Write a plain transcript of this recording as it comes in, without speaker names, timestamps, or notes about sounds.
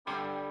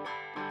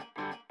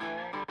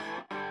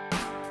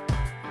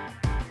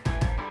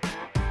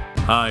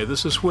Hi,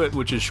 this is Whit,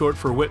 which is short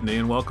for Whitney,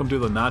 and welcome to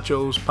the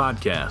Nachos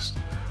Podcast.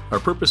 Our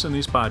purpose in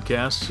these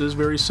podcasts is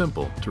very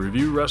simple, to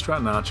review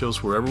restaurant nachos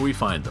wherever we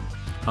find them.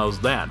 How's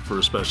that for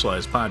a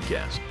specialized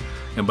podcast?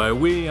 And by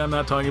we, I'm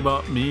not talking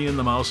about me and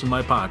the mouse in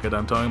my pocket,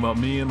 I'm talking about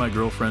me and my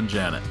girlfriend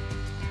Janet.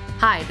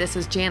 Hi, this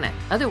is Janet,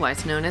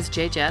 otherwise known as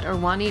JJet or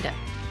Juanita.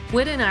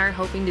 Whit and I are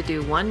hoping to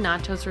do one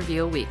nachos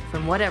review a week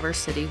from whatever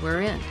city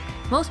we're in.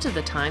 Most of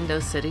the time,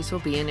 those cities will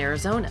be in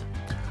Arizona.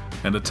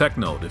 And a tech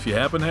note, if you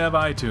happen to have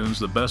iTunes,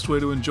 the best way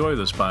to enjoy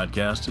this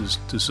podcast is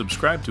to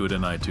subscribe to it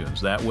in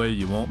iTunes. That way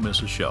you won't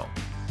miss a show.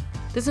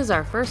 This is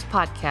our first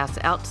podcast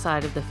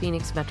outside of the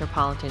Phoenix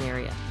metropolitan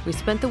area. We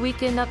spent the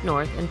weekend up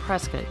north in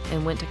Prescott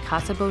and went to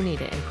Casa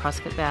Bonita in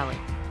Prescott Valley.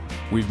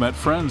 We've met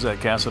friends at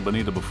Casa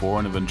Bonita before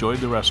and have enjoyed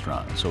the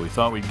restaurant, so we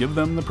thought we'd give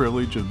them the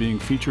privilege of being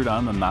featured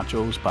on the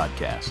Nachos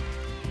Podcast.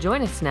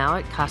 Join us now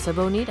at Casa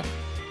Bonita.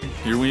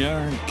 Here we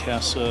are in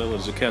Casa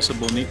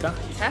Bonita?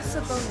 Casa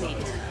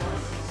Bonita.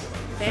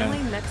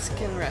 Family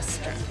Mexican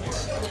restaurant.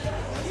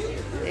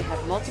 They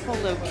have multiple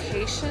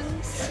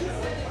locations.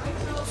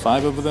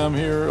 5 of them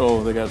here.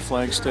 Oh, they got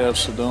Flagstaff,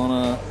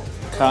 Sedona,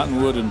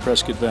 Cottonwood, and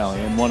Prescott Valley,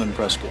 and 1 in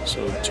Prescott.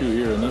 So 2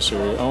 here in this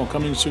area. Oh,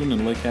 coming soon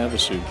in Lake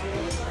Havasu.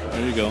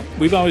 There you go.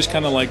 We've always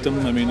kind of liked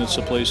them. I mean, it's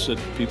a place that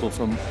people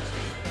from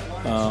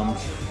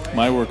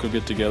my work will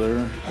get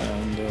together,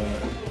 and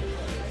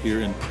here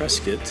in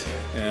Prescott.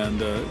 And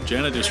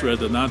Janet just read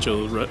the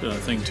nacho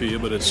thing to you,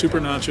 but it's super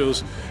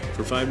nachos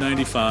for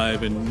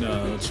 $5.95, and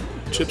it's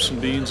chips and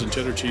beans and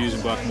cheddar cheese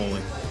and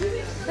guacamole.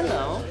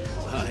 Hello.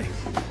 Hi.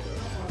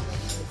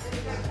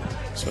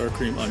 Sour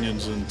cream,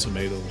 onions, and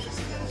tomatoes.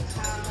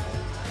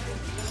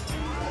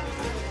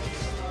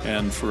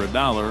 And for $1,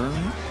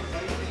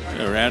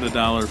 or add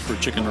 $1 for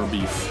chicken or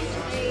beef.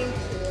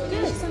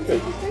 Good, sounds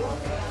good.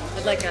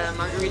 I'd like a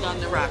margarita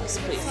on the rocks,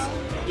 please.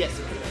 Yes.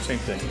 Same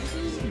thing.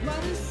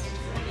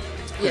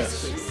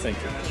 Yes, please. Thank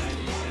you.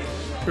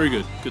 Very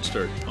good. Good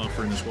start.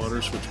 Offering us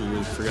waters, which we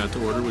really forgot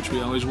to order, which we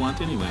always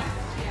want anyway.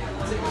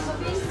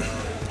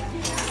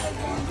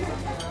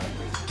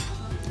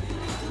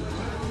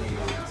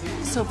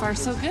 So far,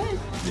 so good.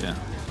 Yeah.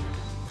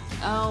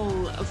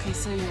 Oh, okay,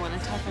 so you want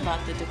to talk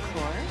about the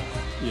decor?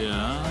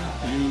 Yeah,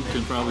 you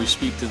can probably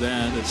speak to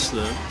that. It's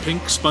the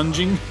pink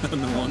sponging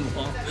on the one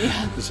wall.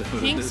 Yeah,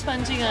 pink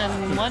sponging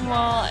on one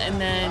wall, and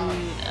then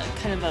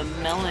kind of a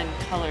melon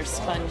color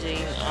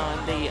sponging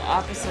on the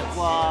opposite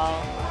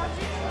wall.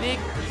 Big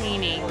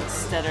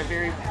paintings that are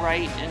very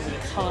bright and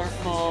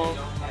colorful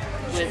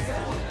with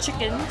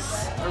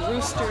chickens or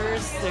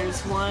roosters.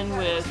 There's one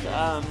with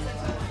the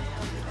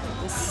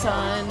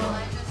sun,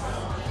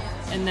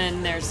 and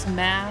then there's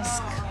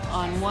mask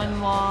on one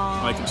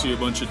wall. I can see a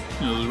bunch of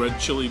the red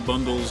chili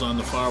bundles on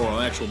the far wall,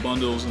 actual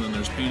bundles, and then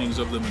there's paintings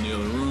of them in the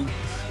other room.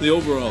 The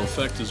overall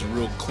effect is a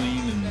real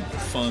clean and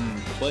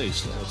fun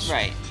place. It's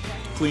right.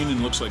 Clean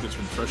and looks like it's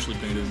been freshly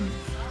painted. And,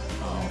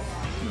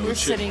 we're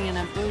sitting in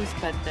a booth,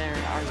 but there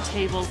are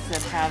tables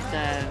that have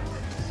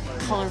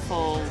the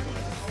colorful,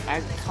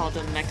 I call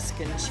them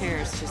Mexican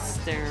chairs,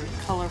 just they're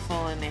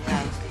colorful and they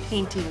have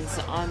paintings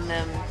on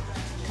them,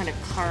 kind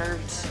of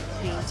carved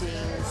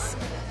paintings.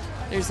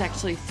 There's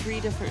actually 3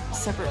 different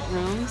separate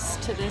rooms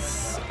to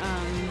this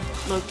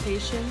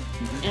location,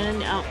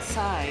 and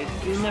outside.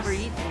 We've never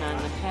eaten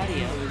on the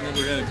patio. We've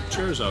never had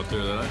chairs out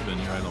there that I've been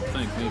here, I don't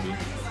think, maybe.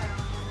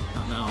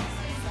 Not now.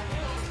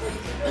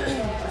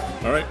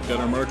 All right, got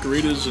our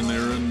margaritas, and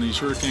they're in these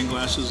hurricane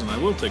glasses, and I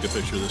will take a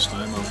picture this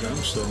time of them,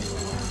 so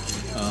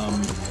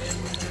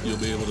you'll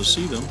be able to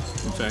see them.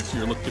 In fact,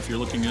 if you're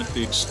looking at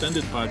the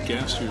extended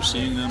podcast, you're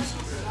seeing them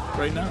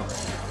right now.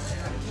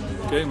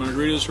 Okay,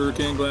 margaritas,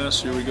 hurricane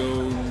glass, here we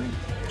go.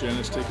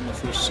 Janet's taking the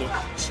first sip.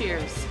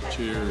 Cheers.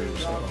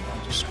 Cheers.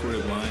 Just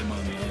squirted lime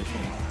on the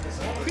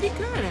iPhone. Pretty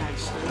good,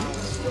 actually.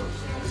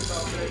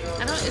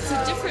 It's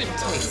a different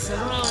taste. I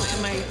don't know,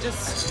 am I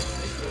just...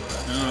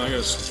 No, I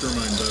gotta stir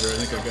mine better. I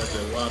think I got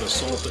that lot of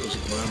salt that was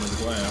at the bottom of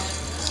the glass.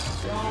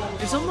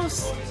 There's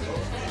almost,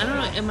 I don't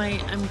know,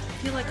 I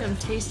feel like I'm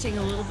tasting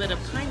a little bit of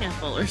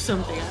pineapple or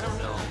something. I don't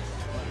know.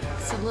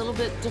 It's a little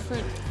bit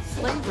different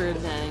flavor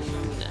than...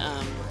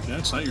 Yeah,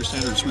 it's not your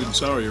standard sweet and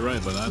sour, you're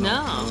right, but I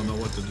don't know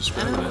what to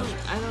describe it as.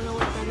 I don't know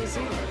what that is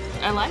either.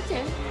 I like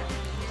it.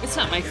 It's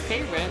not my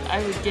favorite.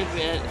 I would give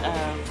it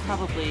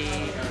probably...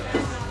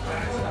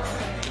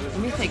 Let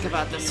me think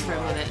about this for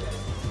a minute.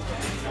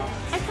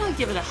 I'd probably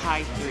give it a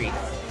high 3.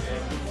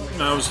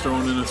 I was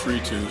throwing in a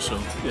 3-2, so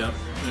yeah.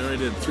 There I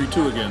did.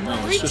 3-2 again. No,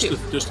 it's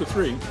just a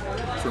 3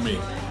 for me.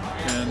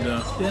 And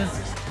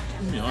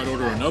yeah, I'd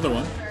order another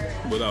one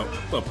without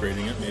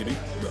upgrading it, maybe.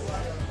 But.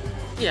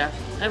 Yeah,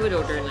 I would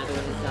order another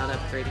one without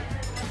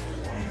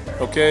upgrading.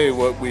 Okay,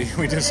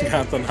 we just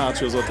got the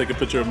nachos. I'll take a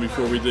picture of them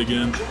before we dig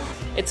in.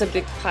 It's a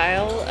big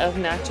pile of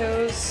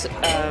nachos,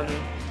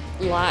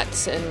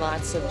 lots and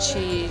lots of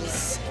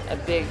cheese, a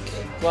big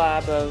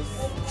glob of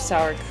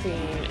sour cream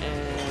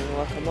and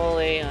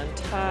guacamole on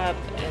top,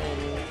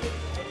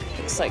 and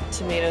looks like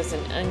tomatoes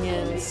and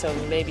onions, so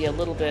maybe a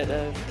little bit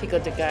of pico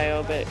de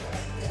gallo, but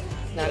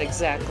not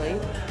exactly.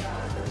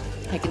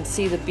 I can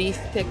see the beef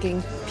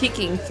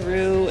peeking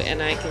through,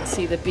 and I can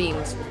see the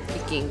beans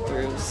peeking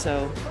through.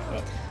 So,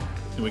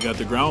 and we got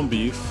the ground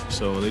beef,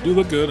 so they do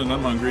look good, and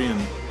I'm hungry,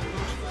 and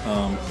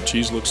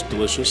cheese looks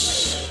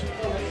delicious.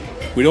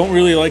 We don't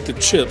really like the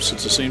chips.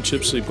 It's the same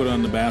chips they put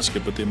on the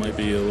basket, but they might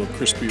be a little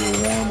crispy or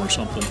warm or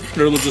something.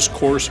 They're just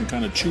coarse and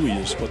kind of chewy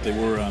is what they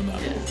were on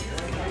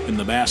in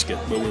the basket,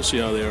 but we'll see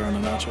how they are on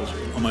the nachos.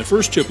 Well, my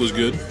first chip was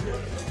good.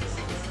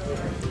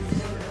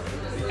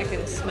 I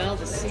can smell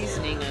the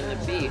seasoning on the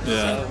beef.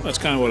 Yeah, so. That's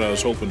kind of what I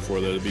was hoping for,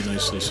 that it'd be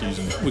nicely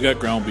seasoned. We got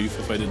ground beef,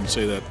 if I didn't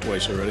say that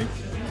twice already.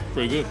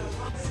 Pretty good.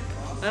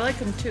 I like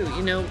them too.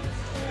 You know,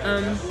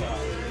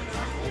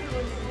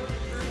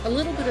 a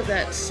little bit of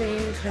that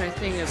same kind of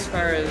thing as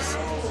far as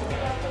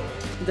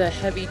the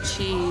heavy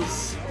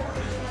cheese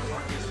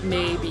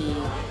maybe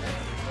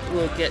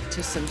will get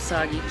to some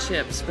soggy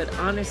chips, but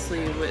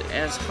honestly,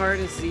 as hard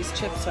as these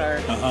chips are,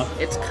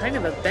 it's kind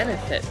of a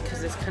benefit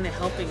because it's kind of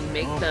helping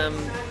make them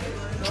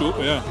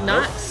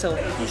not so.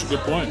 That's a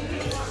good point.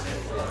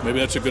 Maybe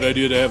that's a good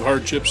idea to have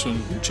hard chips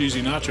and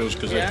cheesy nachos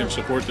because they can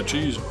support the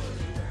cheese.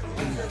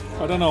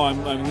 I don't know.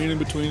 I'm leaning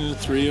between a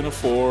 3 and a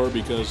 4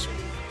 because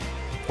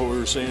what we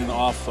were saying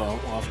off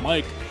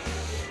mic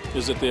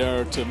is that they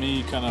are, to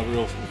me, kind of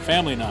real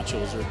family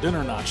nachos or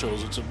dinner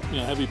nachos. It's a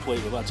heavy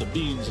plate with lots of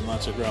beans and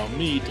lots of ground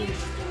meat. And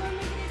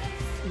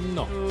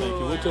no, thank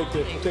you. We'll take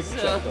the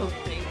check though.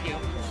 Thank you.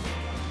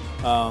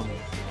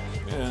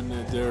 And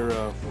they're,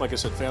 like I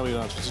said, family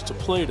nachos. It's a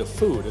plate of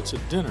food. It's a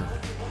dinner,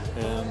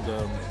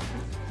 and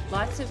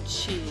lots of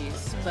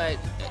cheese, but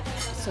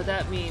so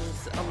that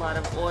means a lot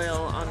of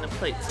oil on the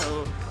plate.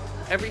 So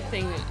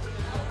everything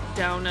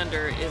down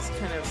under is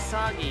kind of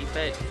soggy,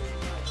 but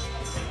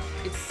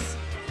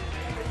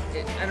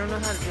I don't know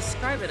how to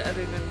describe it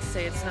other than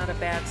say it's not a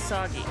bad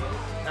soggy.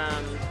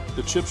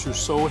 The chips are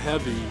so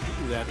heavy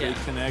that they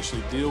can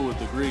actually deal with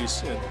the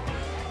grease, and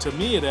to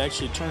me it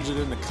actually turns it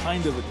into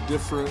kind of a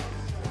different,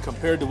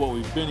 compared to what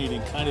we've been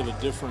eating, kind of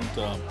a different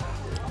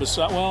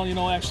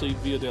actually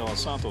Via de los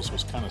Santos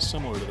was kind of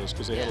similar to this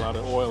because they had a lot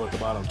of oil at the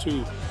bottom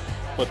too,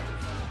 but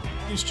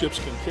these chips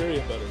can carry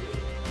it better.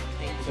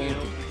 Thank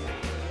you.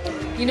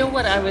 You know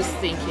what I was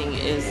thinking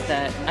is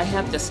that I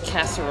have this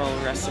casserole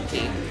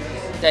recipe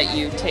that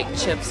you take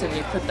chips and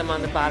you put them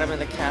on the bottom of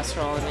the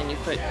casserole and then you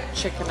put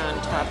chicken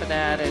on top of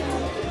that, and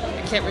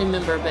I can't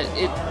remember, but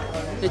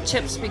the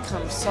chips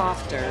become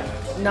softer,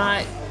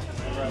 not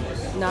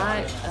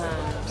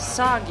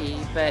soggy,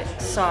 but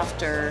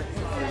softer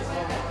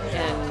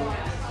and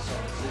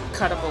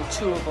cuttable,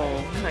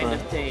 chewable kind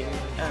of thing.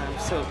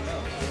 So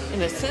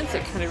in a sense,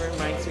 it kind of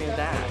reminds me of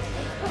that.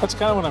 That's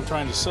kind of what I'm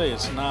trying to say.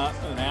 It's not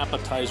an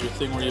appetizer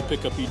thing where you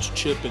pick up each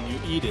chip and you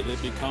eat it.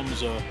 It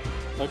becomes a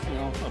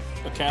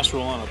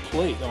casserole on a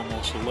plate,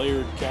 almost a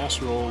layered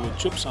casserole with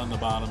chips on the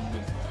bottom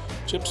and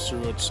chips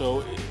through it.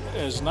 So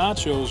as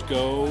nachos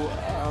go,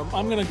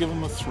 I'm going to give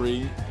them a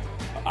 3.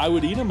 I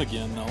would eat them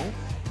again, though.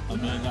 I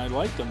mean, I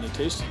liked them. They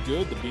tasted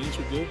good. The beans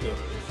were good.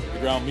 The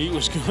ground meat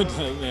was good.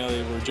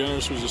 They were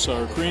generous with the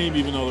sour cream,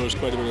 even though there was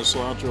quite a bit of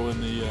cilantro in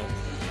the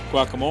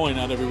guacamole.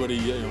 Not everybody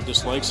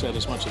dislikes that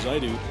as much as I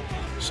do,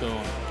 so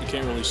you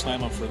can't really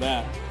slam them for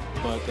that.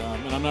 But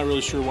and I'm not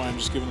really sure why I'm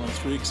just giving them a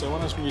 3, because I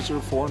want us to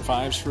reserve 4 and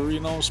 5s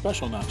for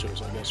special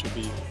nachos. I guess would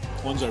be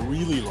ones I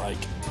really like.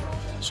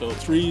 So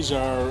 3s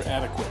are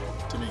adequate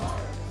to me.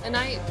 And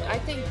I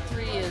think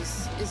 3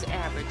 is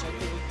average. I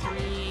think 3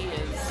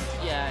 is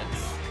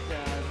it's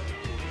the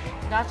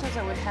nachos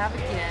I would have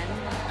again.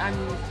 I'm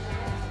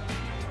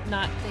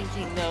not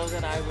thinking though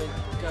that I would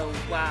go,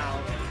 wow,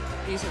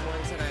 these are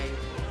ones that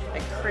I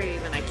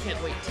crave and I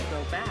can't wait to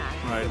go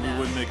back. Right, we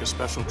wouldn't make a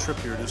special trip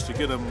here just to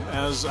get them,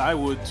 as I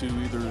would to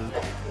either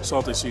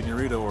Salty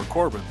Señorita or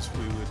Corbin's.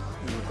 We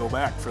would go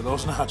back for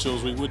those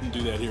nachos. We wouldn't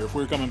do that here. If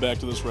we were coming back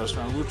to this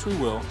restaurant, which we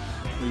will,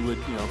 we would,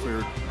 if we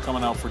were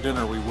coming out for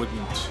dinner, we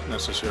wouldn't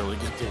necessarily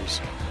get these.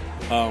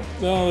 No,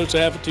 there's a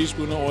half a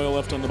teaspoon of oil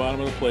left on the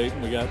bottom of the plate,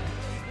 and we got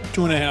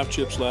 2.5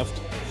 chips left.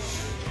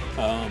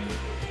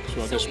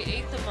 So I guess we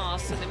ate them all,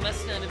 so they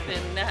must not have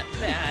been that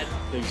bad.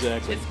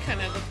 Exactly. It's kind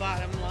of the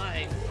bottom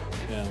line.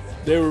 Yeah,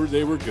 they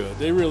were good.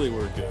 They really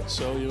were good.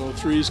 So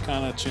 3's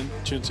kind of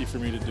chintzy for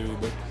me to do,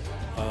 but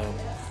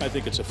I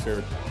think it's a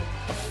fair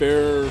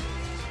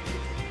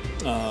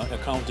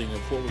accounting of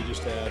what we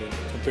just had, and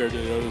compared to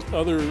the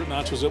other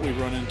nachos that we've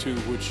run into,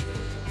 which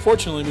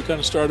fortunately we kind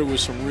of started with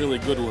some really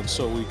good ones,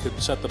 so we could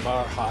set the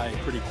bar high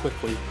pretty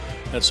quickly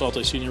at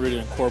Salty Señorita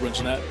and Corbin's,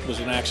 and that was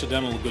an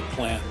accidental good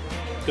plan,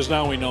 because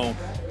now we know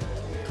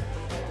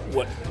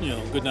what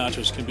good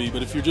nachos can be.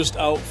 But if you're just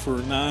out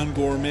for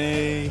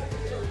non-gourmet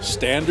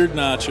standard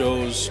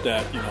nachos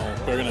that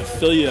are going to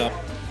fill you up,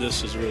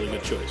 this is a really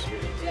good choice.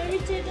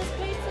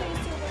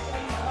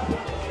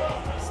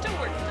 Still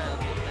working on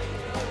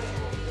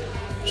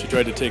it. She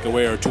tried to take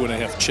away our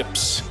 2.5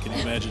 chips. Can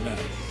you imagine that?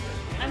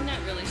 I'm not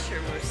really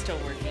sure we're still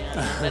working on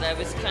it, but I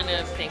was kind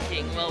of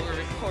thinking, well, we're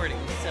recording,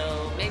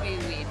 so maybe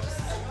we just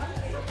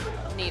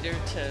need her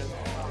to...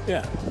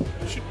 Yeah,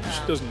 she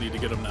doesn't need to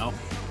get them now.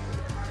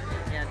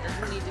 Yeah,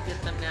 doesn't need to get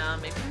them now.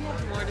 If you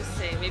have more to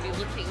say, maybe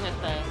looking at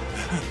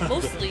the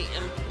mostly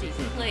empty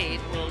plate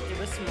will give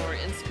us more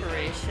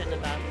inspiration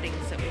about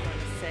things that we want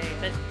to say.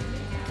 But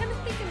I'm kind of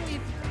thinking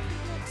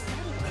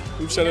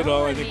we've said it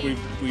all. I think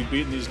we've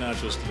beaten these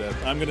nachos to death.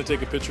 I'm going to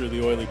take a picture of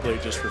the oily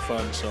plate just for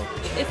fun. So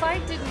if I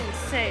didn't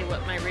say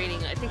what my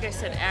rating, I think I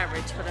said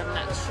average, but I'm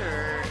not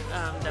sure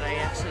that I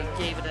actually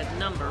gave it a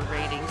number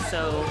rating.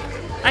 So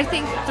I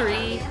think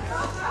 3.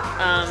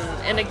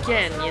 And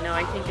again,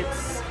 I think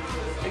it's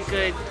a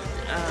good,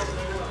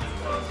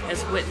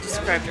 as Whit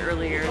described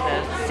earlier,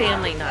 the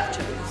family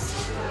nachos.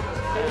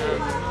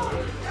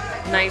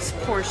 Nice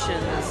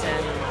portions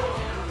and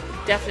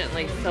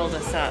definitely filled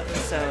us up.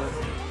 So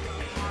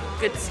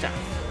good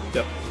stuff.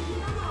 Yep.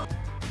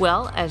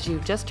 Well, as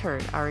you've just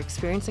heard, our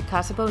experience at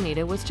Casa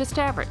Bonita was just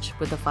average,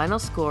 with a final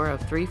score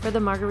of 3 for the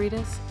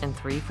margaritas and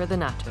 3 for the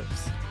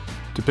nachos.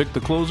 To pick the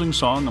closing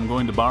song, I'm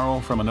going to borrow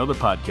from another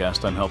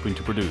podcast I'm helping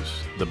to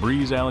produce, The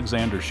Breeze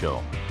Alexander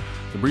Show.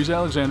 The Breeze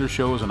Alexander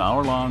Show is an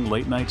hour-long,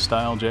 late-night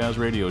style jazz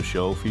radio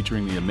show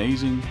featuring the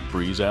amazing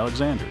Breeze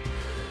Alexander.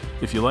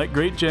 If you like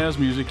great jazz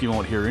music you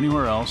won't hear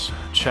anywhere else,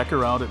 check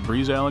her out at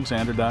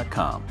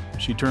breezealexander.com.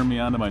 She turned me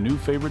on to my new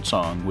favorite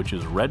song, which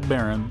is Red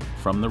Baron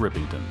from the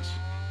Rippingtons.